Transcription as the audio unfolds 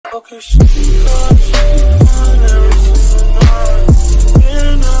Hello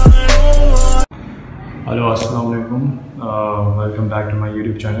अस्सलाम वालेकुम, welcome back to my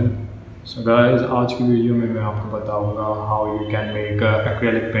YouTube channel. So guys, आज की वीडियो में मैं आपको बताऊंगा how you can make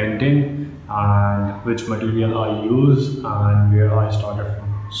acrylic painting and which material I use and where I started from.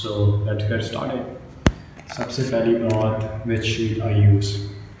 So let's get started. सबसे पहली बात, विच sheet I use.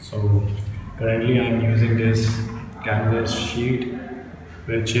 So currently I am using this canvas sheet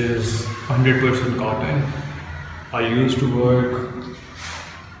which is 100% cotton. I used to work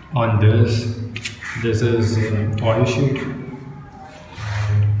on this. This is oil sheet.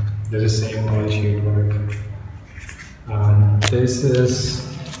 This is same oil sheet work, and this is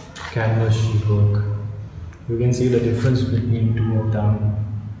canvas sheet work. You can see the difference between two of them.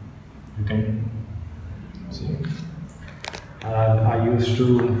 You can see. And I used to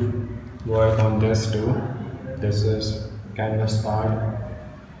work on this too. This is canvas part,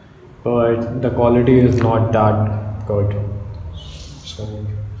 but the quality is not that good. So,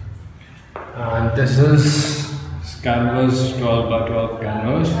 and this is canvas 12 by 12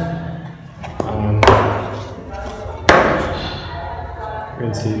 canvas, and you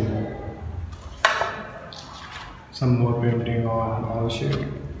can see some more painting on all sheet.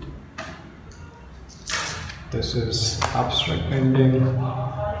 This is abstract painting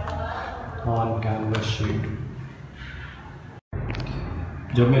on canvas sheet.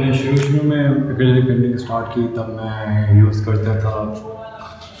 जब मैंने शुरू में acrylic painting start की तब मैं use करता था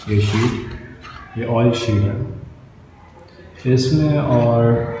ये शीट, ये ऑयल शीट है इसमें, और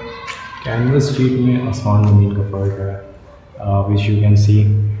कैनवस शीट में आसमान ज़मीन का फ़र्क है, विच यू कैन सी।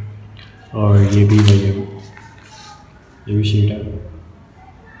 और ये भी वही है, ये भी शीट है,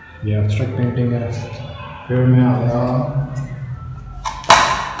 ये एब्स्ट्रैक्ट पेंटिंग है। फिर मैं आया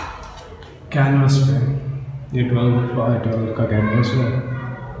कैनवस पे, ये 12 बाय 12 का कैनवस है,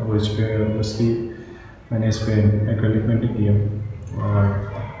 और इस पर ऑब्वियसली मैंने इस पर एक्रेलिक पेंटिंग किया। और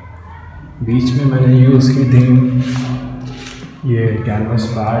बीच में मैंने यूज़ की थी ये कैनवस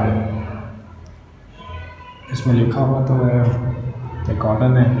पैड है, इसमें लिखा हुआ तो है ये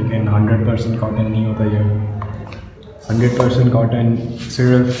कॉटन है, लेकिन 100% कॉटन नहीं होता। ये 100% कॉटन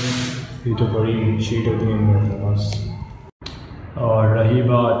सिर्फ ये जो बड़ी शीट होती है इनमें होता है बस। और रही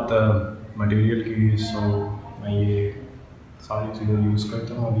बात मटेरियल की, सो मैं ये सारी चीज़ें यूज़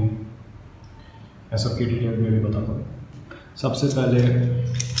करता हूँ। अभी मैं सबकी डिटेल में भी बताता हूँ। सबसे पहले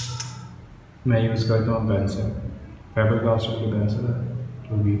मैं यूज़ करता हूँ पेंसिल, फेबर कास्टर की पेंसिल है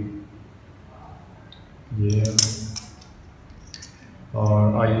जो भी ये है। और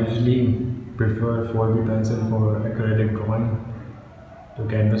I usually prefer 4B pencil for acrylic drawing, तो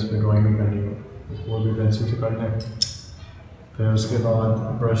कैनवस पे ड्राइंग भी करनी हो तो 4B पेंसिल से कर लें। फिर उसके बाद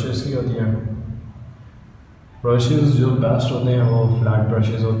ब्रशेस की होती हैं। ब्रशेस जो बेस्ट होते हैं वो फ्लैट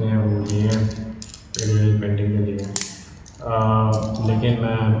ब्रशेस होते हैं, वो ये हैं एक्रेलिक पेंटिंग के लिए। लेकिन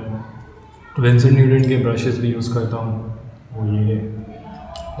मैं विंसेंट न्यूटन के ब्रशेस भी यूज़ करता हूँ, वो ये,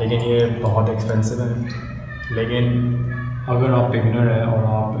 लेकिन ये बहुत एक्सपेंसिव है। लेकिन अगर आप बिगिनर हैं और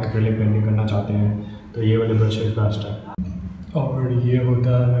आप एक्रेलिक पेंटिंग करना चाहते हैं तो ये वाले ब्रशेस बेस्ट है। और ये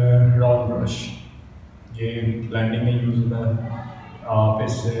होता है राउंड ब्रश, ये ब्लेंडिंग में यूज़ होता है। आप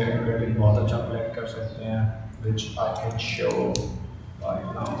इससे एक्रेलिक बहुत अच्छा ब्लेंड कर सकते हैं, विच I can show right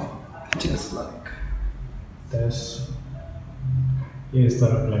now just like this. ये इस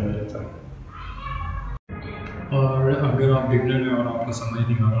तरह ब्लेंड हो जाता है। और अगर आप बिगनर हैं और आपको समझ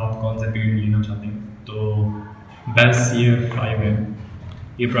नहीं आ रहा आप कौन सा पेंट लेना चाहते हैं, तो बेस्ट ये 5 है।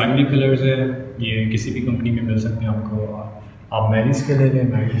 ये प्राइमरी कलर्स है, ये किसी भी कंपनी में मिल सकते हैं आपको। आप मैरिज के ले लें,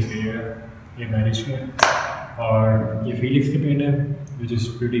 मैरिज के ये मैरिज के, और ये फीलिक्स के पेंट है which is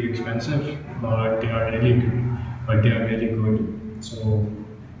pretty expensive, but they are really good. सो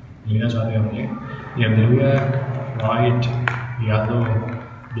लेना चाहते हैं आप ये ब्लू है, white, yellow,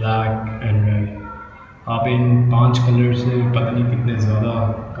 black and red. आप इन 5 कलर से पता नहीं कितने ज़्यादा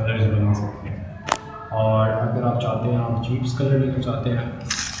कलर्स बना सकते हैं। और अगर आप चाहते हैं, आप चीप्स कलर लेना चाहते हैं,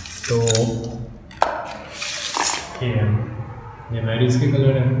 तो ये मैरिज के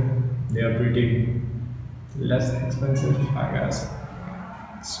कलर हैं, they are pretty less expensive I guess.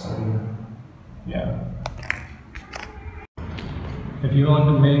 So yeah, if you want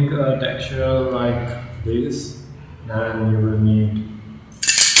to make a texture like this, then you will need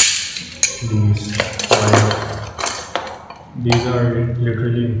these. These are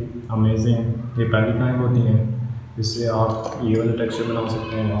literally amazing. ये पैली pack होती हैं, इससे आप ये वाला टेक्सचर बना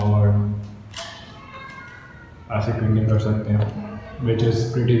सकते हैं और ऐसे पेंटिंग कर सकते हैं, which is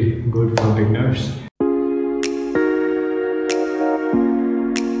pretty good for beginners.